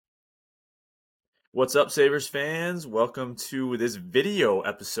What's up, Sabres fans? Welcome to this video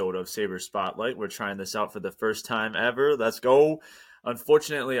episode of Sabres Spotlight. We're trying this out for the first time ever. Let's go.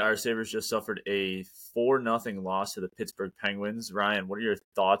 Unfortunately, our Sabres just suffered a 4-0 loss to the Pittsburgh Penguins. Ryan, what are your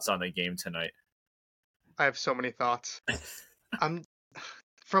thoughts on the game tonight? I have so many thoughts. I'm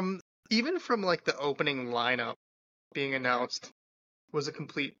from even from like the opening lineup being announced was a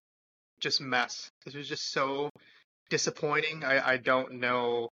complete just mess. This was just so disappointing. I don't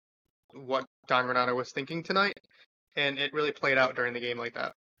know what Don Renato was thinking tonight, and it really played out during the game like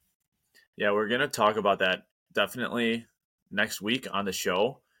that. Yeah, we're going to talk about that definitely next week on the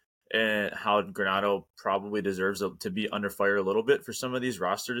show and how Granato probably deserves to be under fire a little bit for some of these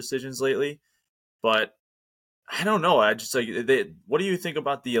roster decisions lately. But I don't know. I just what do you think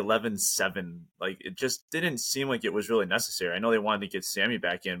about the 11-7? Like, it just didn't seem like it was really necessary. I know they wanted to get Sammy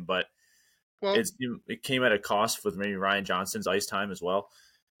back in, but Well, it came at a cost with maybe Ryan Johnson's ice time as well.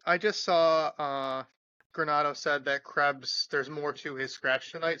 I just saw Granato said that Krebs there's more to his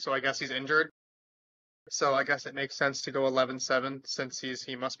scratch tonight, so I guess he's injured. So I guess it makes sense to go 11-7 since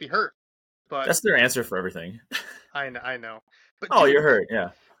he must be hurt. But That's their answer for everything. I know. But Oh, dude, you're hurt. Yeah.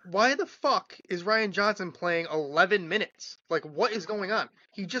 why the fuck is Ryan Johnson playing 11 minutes? Like, what is going on?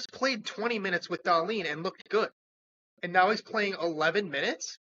 He just played 20 minutes with Darlene and looked good. And now he's playing 11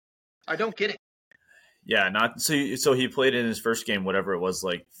 minutes? I don't get it. Yeah, not so he played in his first game whatever it was,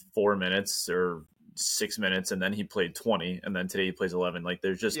 like 4 minutes or 6 minutes, and then he played 20, and then today he plays 11. Like,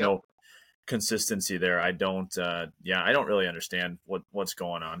 there's just Yep. no consistency there. I don't I don't really understand what's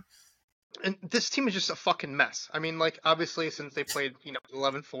going on. And this team is just a fucking mess. I mean, like, obviously, since they played,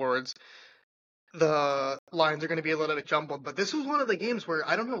 11 forwards, the lines are going to be a little bit jumbled. But this was one of the games where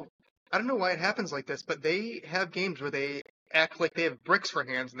I don't know why it happens like this, but they have games where they act like they have bricks for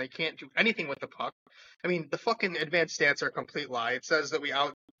hands and they can't do anything with the puck. I mean, the fucking advanced stats are a complete lie. It says that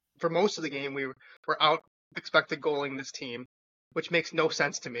for most of the game, we were out expected goaling this team, which makes no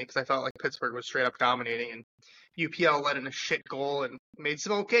sense to me because I felt like Pittsburgh was straight up dominating and UPL let in a shit goal and made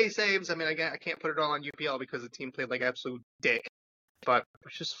some okay saves. I mean, I can't put it all on UPL because the team played like absolute dick. But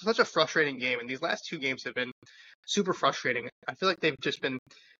it's just such a frustrating game, and these last two games have been super frustrating. I feel like they've just been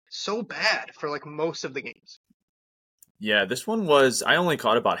so bad for like most of the games. Yeah, this one I only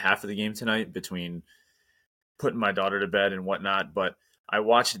caught about half of the game tonight between putting my daughter to bed and whatnot, but I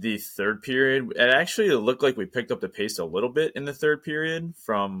watched the third period. It actually looked like we picked up the pace a little bit in the third period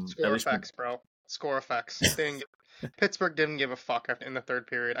from at Score least. effects, bro. Score effects. Pittsburgh didn't give a fuck in the third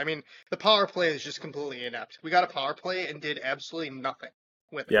period. I mean, the power play is just completely inept. We got a power play and did absolutely nothing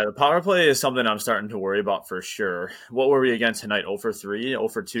with it. Yeah, the power play is something I'm starting to worry about for sure. What were we again tonight? 0 for 3, 0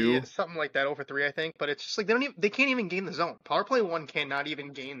 for 2? Yeah, something like that over three, I think. But it's just like they can't even gain the zone. Power play one cannot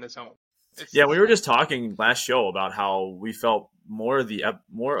even gain the zone. Yeah, we were just talking last show about how we felt more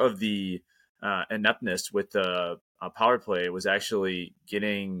of the ineptness with the power play was actually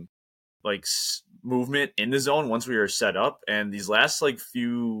getting like movement in the zone once we were set up. And these last like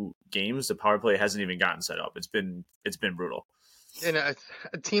few games, the power play hasn't even gotten set up. It's been brutal. And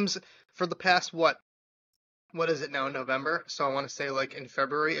teams for the past what is it now, November? So I want to say like in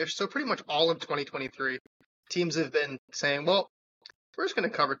February-ish. So pretty much all of 2023, teams have been saying, well, we're just going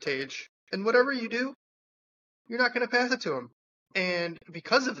to cover Tage. And whatever you do, you're not going to pass it to him. And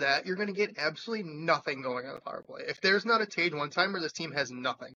because of that, you're going to get absolutely nothing going on the power play. If there's not a Tage one-timer, this team has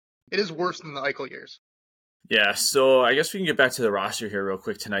nothing. It is worse than the Eichel years. Yeah, so I guess we can get back to the roster here real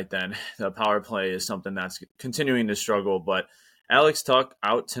quick tonight then. The power play is something that's continuing to struggle, but Alex Tuch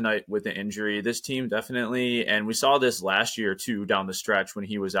out tonight with an injury. This team definitely, and we saw this last year too down the stretch when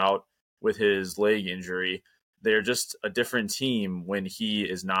he was out with his leg injury. They're just a different team when he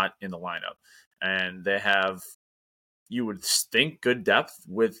is not in the lineup. And they have, you would think, good depth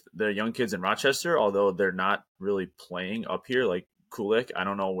with the young kids in Rochester, although they're not really playing up here like Kulik. I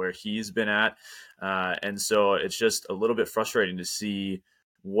don't know where he's been at. And so it's just a little bit frustrating to see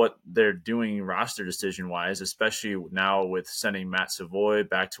what they're doing roster decision wise, especially now with sending Matt Savoy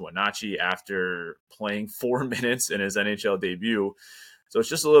back to Wenatchee after playing 4 minutes in his NHL debut. So it's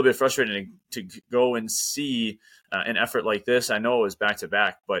just a little bit frustrating to go and see an effort like this. I know it was back to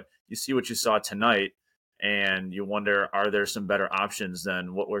back, but you see what you saw tonight and you wonder, are there some better options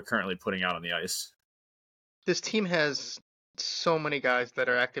than what we're currently putting out on the ice? This team has so many guys that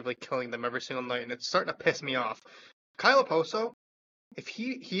are actively killing them every single night, and it's starting to piss me off. Kyle Oposo,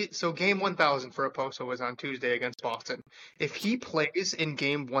 if so game 1000 for Oposo was on Tuesday against Boston. If he plays in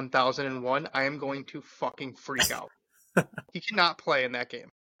game 1001, I am going to fucking freak out. He cannot play in that game.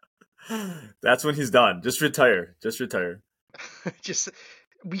 That's when he's done. Just retire. Just retire. Just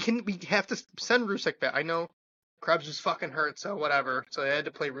we have to send Rusek back. I know Krebs was fucking hurt, so whatever. So they had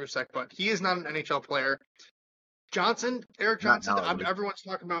to play Rusek, but he is not an NHL player. Johnson, Eric Not Johnson, now, at least. everyone's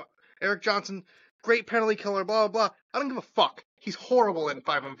talking about Eric Johnson, great penalty killer, blah, blah, blah. I don't give a fuck. He's horrible in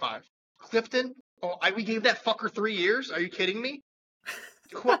 5-on-5. Clifton, we gave that fucker 3 years? Are you kidding me?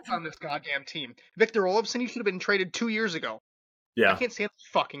 Who else on this goddamn team? Victor Olofsson, he should have been traded 2 years ago. I Yeah. can't stand this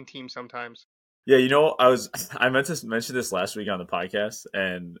fucking team sometimes. Yeah, I meant to mention this last week on the podcast,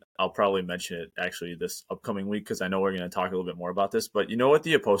 and I'll probably mention it actually this upcoming week because I know we're going to talk a little bit more about this. But you know what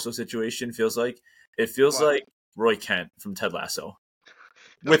the Oposo situation feels like? It feels What? like Roy Kent from Ted Lasso,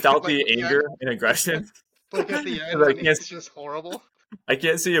 without the anger and aggression. Like at the end, 'Cause when it's just horrible. I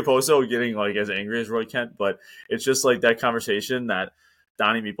can't see Oposo getting like as angry as Roy Kent, but it's just like that conversation that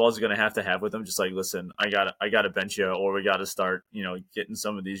Donnie Meatball is going to have with him. Just like, listen, I got to bench you, or we got to start, getting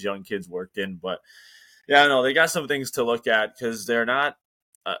some of these young kids worked in. But yeah, no, they got some things to look at because they're not.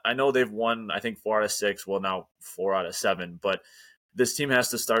 I know they've won, I think 4 out of 6. Well, now 4 out of 7, but this team has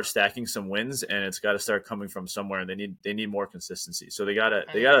to start stacking some wins, and it's got to start coming from somewhere. And they need more consistency. So they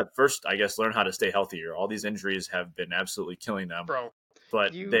gotta first, I guess, learn how to stay healthier. All these injuries have been absolutely killing them, Bro,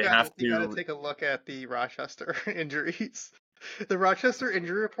 but you they have gotta to. take a look at the Rochester injuries. The Rochester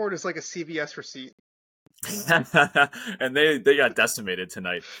injury report is like a CVS receipt. And they got decimated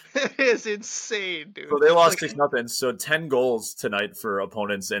tonight. It is insane, dude. So they lost Like, 6-0. So 10 goals tonight for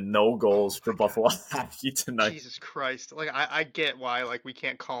opponents and no goals for my Buffalo Hockey tonight. Jesus Christ! Like I get why like we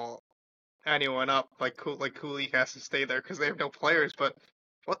can't call anyone up like Cooley has to stay there because they have no players. But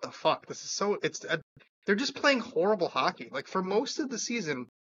what the fuck? This is so they're just playing horrible hockey. Like for most of the season,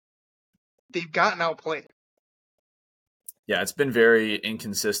 they've gotten outplayed. Yeah, it's been very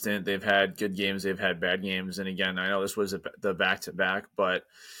inconsistent. They've had good games, they've had bad games, and again, I know this was the back-to-back, but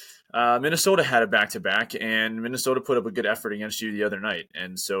Minnesota had a back-to-back, and Minnesota put up a good effort against you the other night.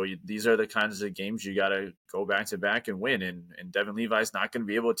 And so these are the kinds of games you got to go back-to-back and win. And Devin Levi's not going to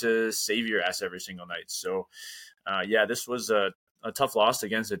be able to save your ass every single night. So, yeah, this was a tough loss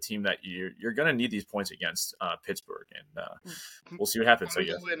against a team that you're going to need these points against, Pittsburgh. And we'll see what happens, I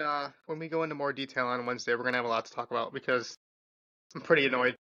guess. When we go into more detail on Wednesday, we're gonna have a lot to talk about because I'm pretty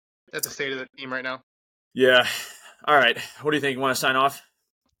annoyed at the state of the team right now. Yeah. All right. What do you think? You want to sign off?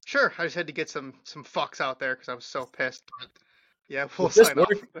 Sure, I just had to get some fucks out there because I was so pissed. But yeah, we'll If this sign off.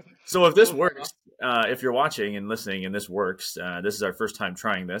 So if this We'll sign works, if you're watching and listening and this works, this is our first time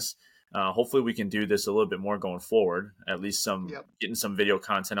trying this. Hopefully we can do this a little bit more going forward, at least getting some video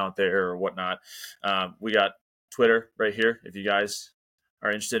content out there or whatnot. We got Twitter right here. If you guys are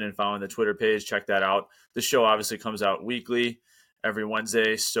interested in following the Twitter page, check that out. This show obviously comes out weekly, every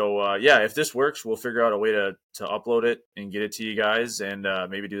Wednesday. So yeah, if this works, we'll figure out a way to upload it and get it to you guys, and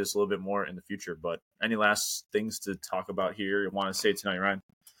maybe do this a little bit more in the future. But any last things to talk about here you want to say tonight, Ryan?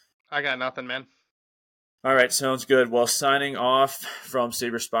 I got nothing, man. All right, sounds good. Well, signing off from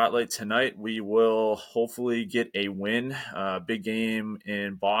Sabre Spotlight tonight, we will hopefully get a win. Big game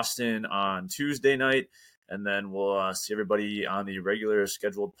in Boston on Tuesday night, and then we'll see everybody on the regular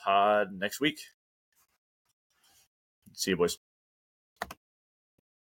scheduled pod next week. See you, boys.